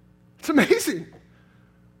 It's amazing.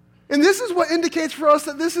 And this is what indicates for us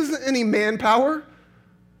that this isn't any manpower.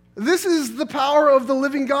 This is the power of the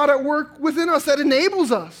living God at work within us that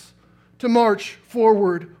enables us to march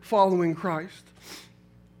forward following Christ.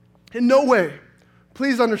 In no way,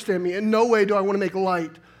 please understand me, in no way do I want to make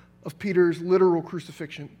light of Peter's literal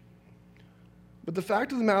crucifixion. But the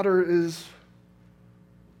fact of the matter is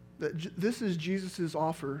that this is Jesus'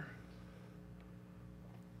 offer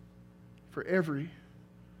for every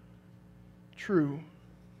true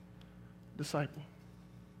disciple.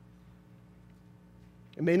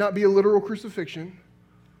 It may not be a literal crucifixion,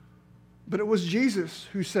 but it was Jesus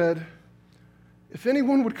who said, if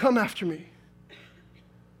anyone would come after me,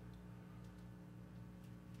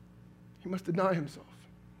 he must deny himself.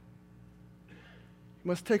 He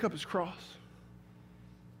must take up his cross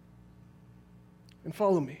and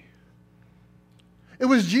follow me. It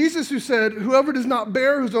was Jesus who said, whoever does not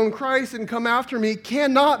bear his own Christ and come after me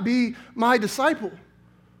cannot be my disciple.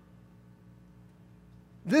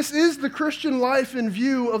 This is the Christian life in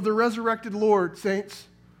view of the resurrected Lord, saints.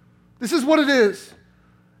 This is what it is.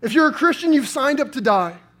 If you're a Christian, you've signed up to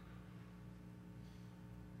die.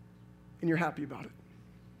 And you're happy about it.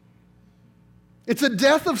 It's a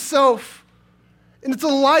death of self. And it's a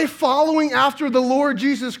life following after the Lord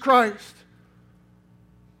Jesus Christ.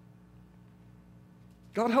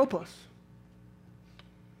 God help us.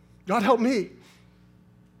 God help me.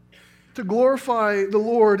 to glorify the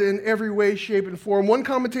Lord in every way, shape, and form. One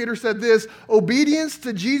commentator said this: obedience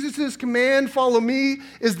to Jesus' command, follow me,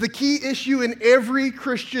 is the key issue in every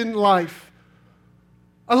Christian life.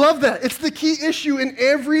 I love that. It's the key issue in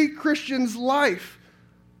every Christian's life.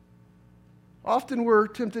 Often we're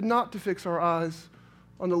tempted not to fix our eyes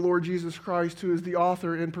on the Lord Jesus Christ, who is the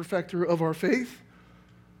author and perfecter of our faith.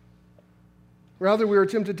 Rather, we are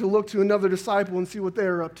tempted to look to another disciple and see what they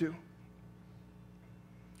are up to.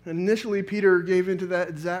 And initially, Peter gave into that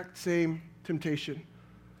exact same temptation.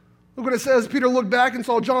 Look what it says. Peter looked back and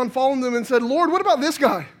saw John following them and said, Lord, what about this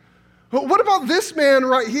guy? What about this man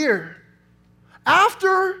right here?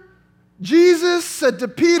 After Jesus said to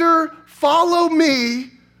Peter, follow me,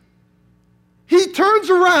 he turns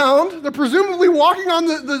around, they're presumably walking on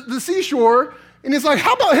the seashore, and he's like,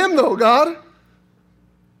 how about him though, God?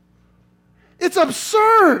 It's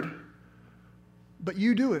absurd, but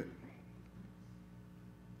you do it.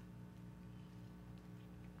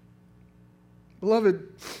 Beloved,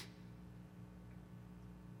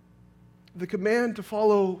 the command to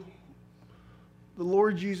follow the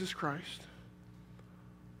Lord Jesus Christ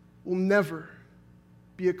will never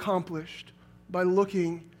be accomplished by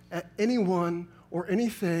looking at anyone or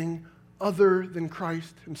anything other than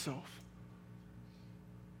Christ himself.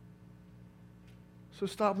 So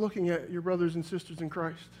stop looking at your brothers and sisters in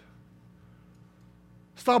Christ.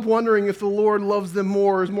 Stop wondering if the Lord loves them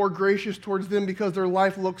more, is more gracious towards them because their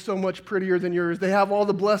life looks so much prettier than yours. They have all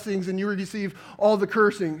the blessings and you receive all the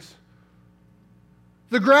cursings.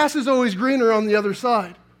 The grass is always greener on the other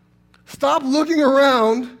side. Stop looking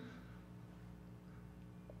around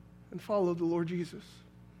and follow the Lord Jesus.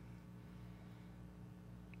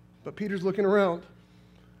 But Peter's looking around.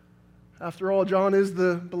 After all, John is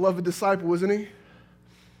the beloved disciple, isn't he?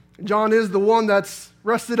 John is the one that's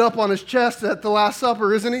rested up on his chest at the Last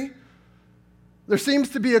Supper, isn't he? There seems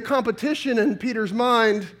to be a competition in Peter's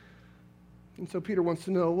mind. And so Peter wants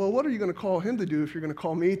to know, well, what are you going to call him to do if you're going to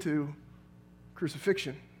call me to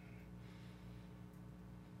crucifixion?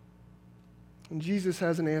 And Jesus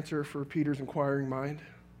has an answer for Peter's inquiring mind.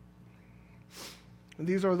 And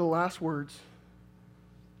these are the last words,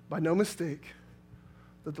 by no mistake,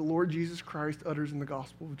 that the Lord Jesus Christ utters in the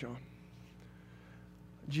Gospel of John.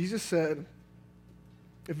 Jesus said,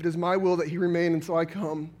 if it is my will that he remain until I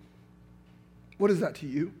come, what is that to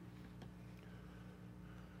you?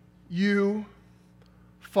 You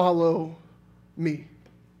follow me.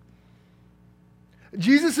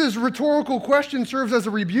 Jesus' rhetorical question serves as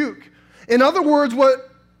a rebuke. In other words,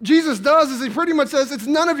 what Jesus does is he pretty much says, it's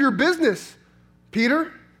none of your business,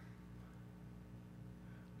 Peter.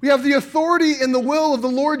 We have the authority and the will of the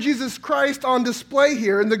Lord Jesus Christ on display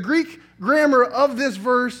here. And the Greek grammar of this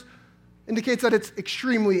verse indicates that it's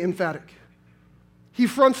extremely emphatic. He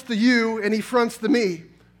fronts the you and he fronts the me.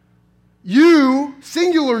 You,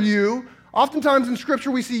 singular you. Oftentimes in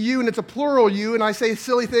Scripture we see you and it's a plural you, and I say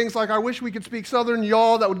silly things like, I wish we could speak Southern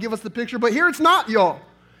y'all, that would give us the picture. But here it's not y'all.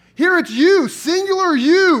 Here it's you, singular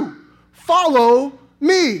you. Follow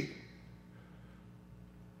me.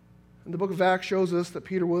 And the book of Acts shows us that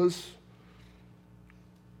Peter was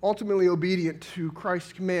ultimately obedient to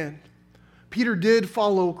Christ's command. Peter did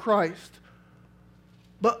follow Christ.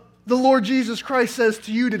 But the Lord Jesus Christ says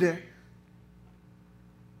to you today,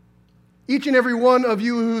 each and every one of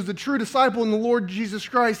you who is a true disciple in the Lord Jesus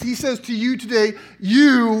Christ, he says to you today,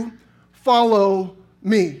 you follow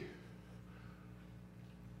me.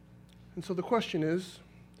 And so the question is,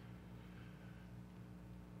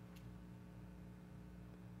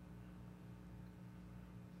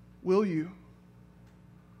 will you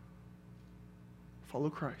follow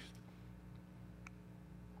Christ?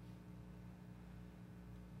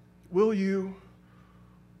 Will you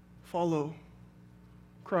follow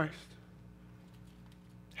Christ?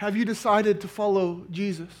 Have you decided to follow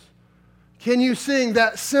Jesus? Can you sing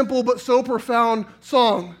that simple but so profound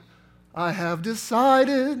song? I have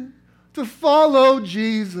decided to follow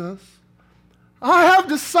Jesus. I have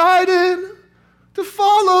decided to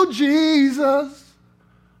follow Jesus.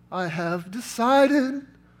 I have decided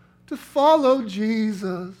to follow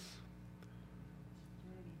Jesus.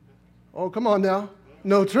 Oh, come on now.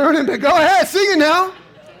 No turning back. Go ahead, sing it now.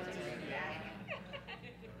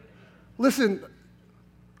 Listen,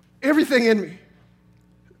 everything in me.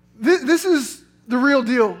 This is the real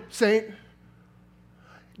deal, saint.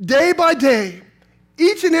 Day by day,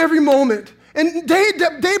 each and every moment, and day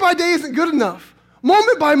by day isn't good enough.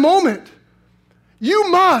 Moment by moment, you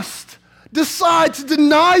must decide to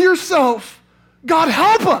deny yourself. God,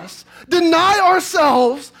 help us. Deny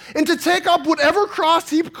ourselves and to take up whatever cross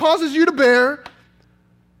he causes you to bear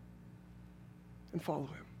and follow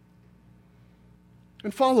him.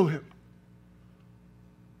 And follow him.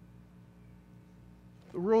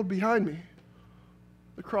 the world behind me,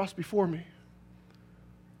 the cross before me.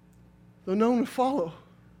 Though none would follow,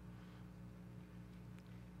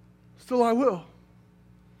 still I will.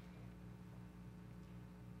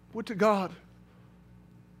 Would to God,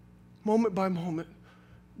 moment by moment,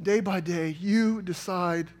 day by day, you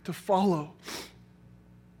decide to follow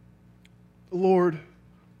the Lord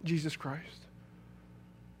Jesus Christ.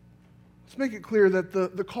 Let's make it clear that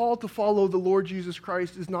the call to follow the Lord Jesus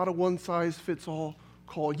Christ is not a one-size-fits-all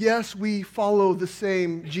call. Yes, we follow the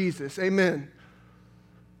same Jesus. Amen.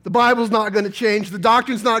 The Bible's not going to change. The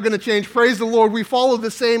doctrine's not going to change. Praise the Lord. We follow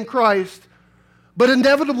the same Christ. But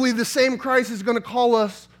inevitably, the same Christ is going to call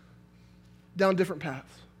us down different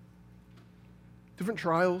paths. Different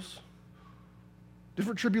trials,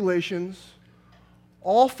 different tribulations,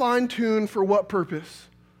 all fine-tuned for what purpose?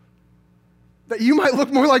 That you might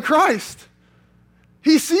look more like Christ.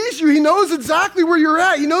 He sees you. He knows exactly where you're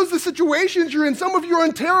at. He knows the situations you're in. Some of you are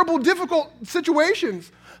in terrible, difficult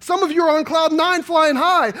situations. Some of you are on cloud 9 flying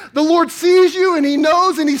high. The Lord sees you and He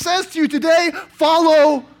knows and He says to you today,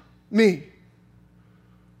 follow me.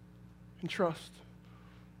 And trust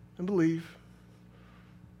and believe.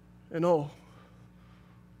 And oh,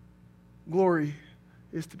 glory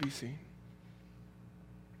is to be seen.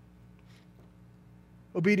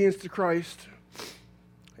 Obedience to Christ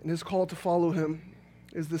and His call to follow Him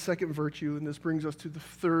is the second virtue, and this brings us to the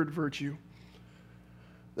third virtue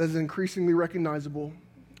that is increasingly recognizable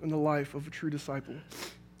in the life of a true disciple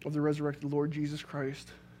of the resurrected Lord Jesus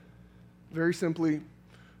Christ. Very simply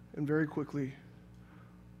and very quickly,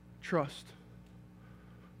 trust.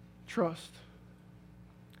 Trust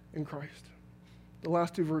in Christ. The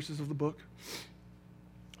last two verses of the book.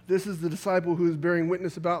 This is the disciple who is bearing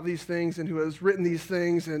witness about these things and who has written these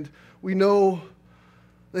things, and we know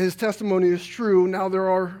that his testimony is true. Now there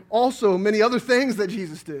are also many other things that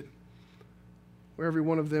Jesus did. Were every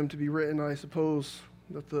one of them to be written, I suppose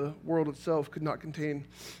that the world itself could not contain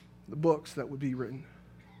the books that would be written.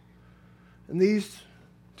 In these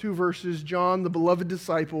two verses, John, the beloved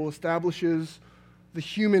disciple, establishes the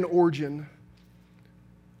human origin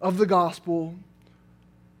of the gospel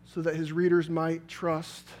so that his readers might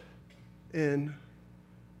trust in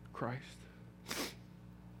Christ.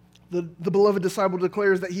 The beloved disciple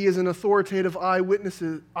declares that he is an authoritative eyewitness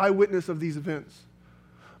of these events.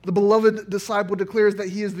 The beloved disciple declares that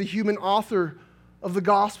he is the human author of the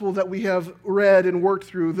gospel that we have read and worked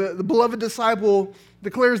through. The beloved disciple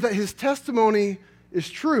declares that his testimony is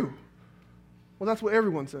true. Well, that's what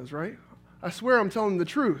everyone says, right? I swear I'm telling the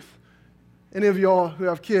truth. Any of y'all who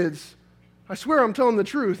have kids, I swear I'm telling the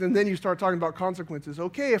truth. And then you start talking about consequences.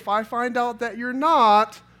 Okay, if I find out that you're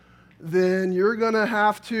not, then you're going to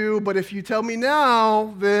have to. But if you tell me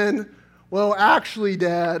now, then, well, actually,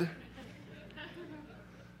 Dad.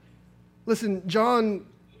 Listen, John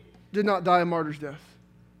did not die a martyr's death.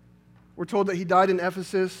 We're told that he died in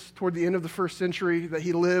Ephesus toward the end of the first century, that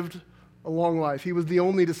he lived a long life. He was the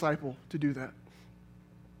only disciple to do that.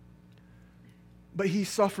 But he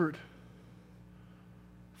suffered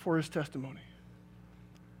for his testimony.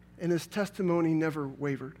 And his testimony never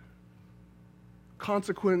wavered.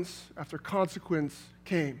 Consequence after consequence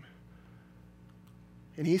came.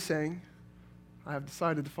 And he sang, I have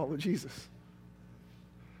decided to follow Jesus.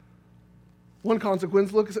 One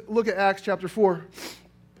consequence, look at Acts chapter 4.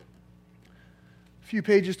 A few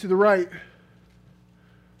pages to the right.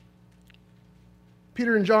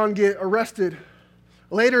 Peter and John get arrested.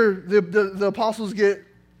 Later, the apostles get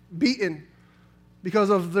beaten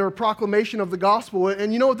because of their proclamation of the gospel.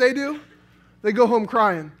 And you know what they do? They go home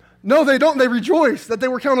crying. No, they don't. They rejoice that they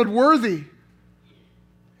were counted worthy.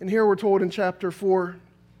 And here we're told in chapter 4,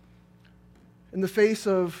 in the face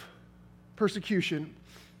of persecution,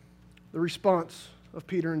 the response of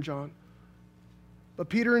Peter and John. But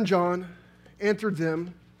Peter and John answered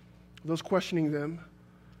them, those questioning them,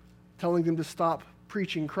 telling them to stop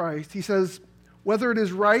preaching Christ. He says, whether it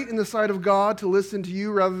is right in the sight of God to listen to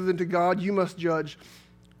you rather than to God, you must judge.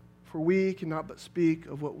 For we cannot but speak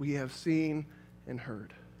of what we have seen and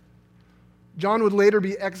heard. John would later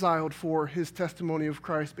be exiled for his testimony of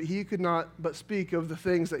Christ, but he could not but speak of the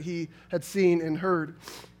things that he had seen and heard.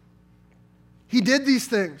 He did these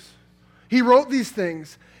things. He wrote these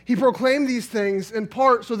things. He proclaimed these things in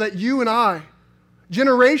part so that you and I,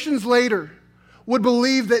 generations later, would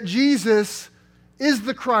believe that Jesus is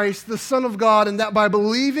the Christ, the Son of God, and that by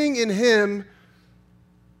believing in Him,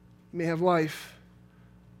 you may have life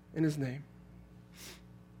in His name.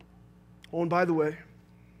 Oh, and by the way,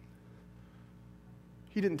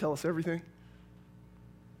 He didn't tell us everything.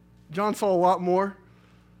 John saw a lot more.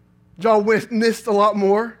 John witnessed a lot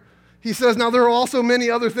more. He says, now there are also many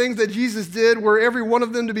other things that Jesus did, were every one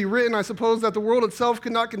of them to be written. I suppose that the world itself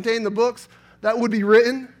could not contain the books that would be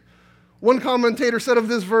written. One commentator said of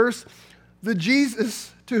this verse, the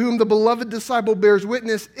Jesus to whom the beloved disciple bears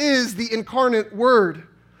witness is the incarnate Word,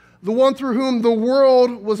 the one through whom the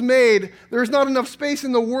world was made. There is not enough space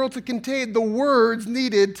in the world to contain the words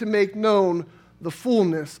needed to make known the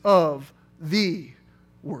fullness of the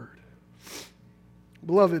Word.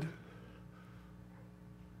 Beloved,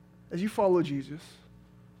 as you follow Jesus,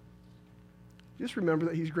 just remember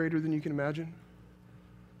that he's greater than you can imagine.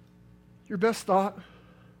 Your best thought,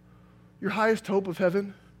 your highest hope of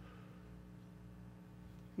heaven,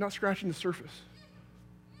 not scratching the surface.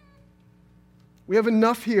 We have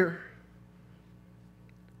enough here.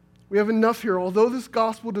 We have enough here. Although this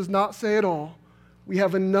gospel does not say it all, we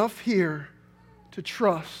have enough here to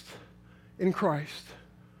trust in Christ.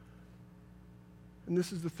 And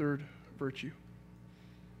this is the third virtue.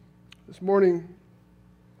 This morning,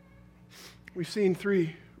 we've seen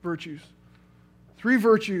three virtues. Three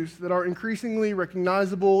virtues that are increasingly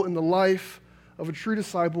recognizable in the life of a true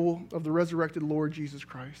disciple of the resurrected Lord Jesus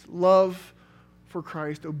Christ. Love for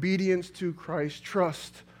Christ, obedience to Christ,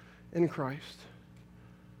 trust in Christ.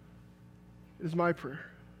 It is my prayer,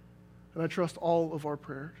 and I trust all of our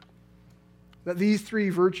prayers, that these three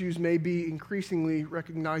virtues may be increasingly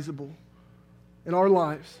recognizable in our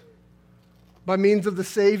lives by means of the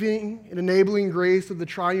saving and enabling grace of the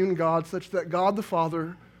triune God, such that God the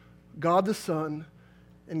Father, God the Son,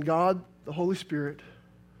 and God the Holy Spirit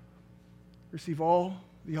receive all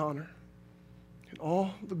the honor and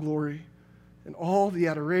all the glory and all the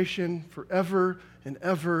adoration forever and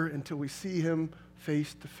ever until we see him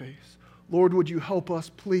face to face. Lord, would you help us,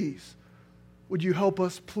 please? Would you help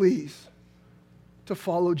us, please, to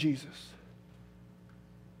follow Jesus?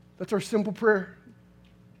 That's our simple prayer.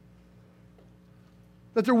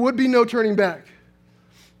 That there would be no turning back.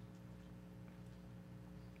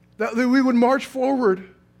 That we would march forward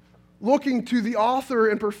looking to the author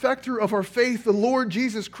and perfecter of our faith, the Lord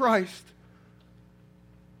Jesus Christ.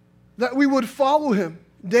 That we would follow him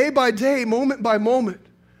day by day, moment by moment,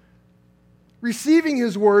 receiving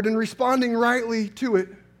his word and responding rightly to it.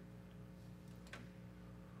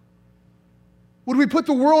 Would we put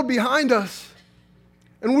the world behind us?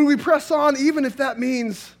 And would we press on even if that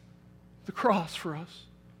means the cross for us?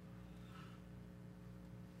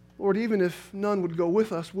 Lord, even if none would go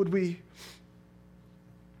with us, would we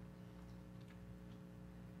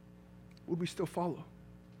still follow?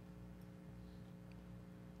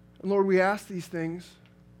 And Lord, we ask these things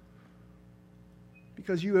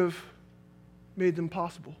because you have made them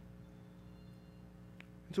possible.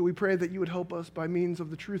 And so we pray that you would help us by means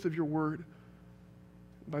of the truth of your word,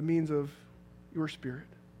 by means of your Spirit.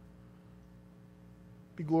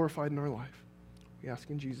 Be glorified in our life. We ask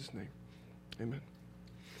in Jesus' name. Amen.